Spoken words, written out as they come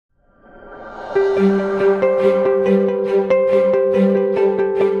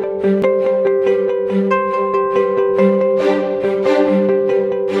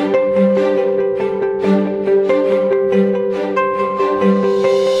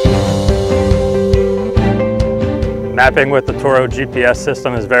Mapping with the Toro GPS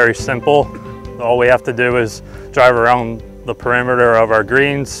system is very simple. All we have to do is drive around the perimeter of our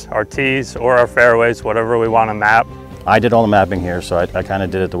greens, our tees, or our fairways, whatever we want to map. I did all the mapping here, so I kind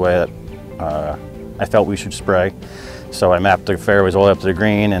of did it the way that I felt we should spray. So I mapped the fairways all the way up to the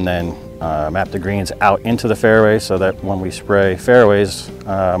green, and then mapped the greens out into the fairways, so that when we spray fairways,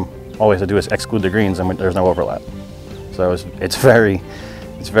 all we have to do is exclude the greens and there's no overlap. So it's very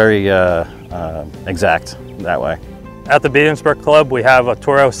exact that way. At the Beatonsburg Club, we have a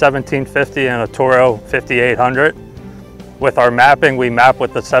Toro 1750 and a Toro 5800. With our mapping, we map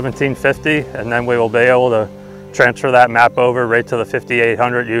with the 1750, and then we will be able to transfer that map over right to the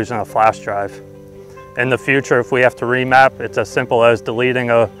 5800 using a flash drive. In the future, if we have to remap, it's as simple as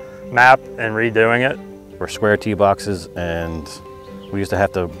deleting a map and redoing it. We're square tee boxes, and we used to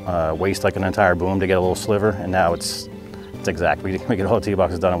have to waste like an entire boom to get a little sliver, and now it's exact. We get all the tee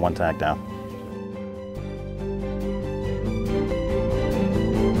boxes done in one tank now.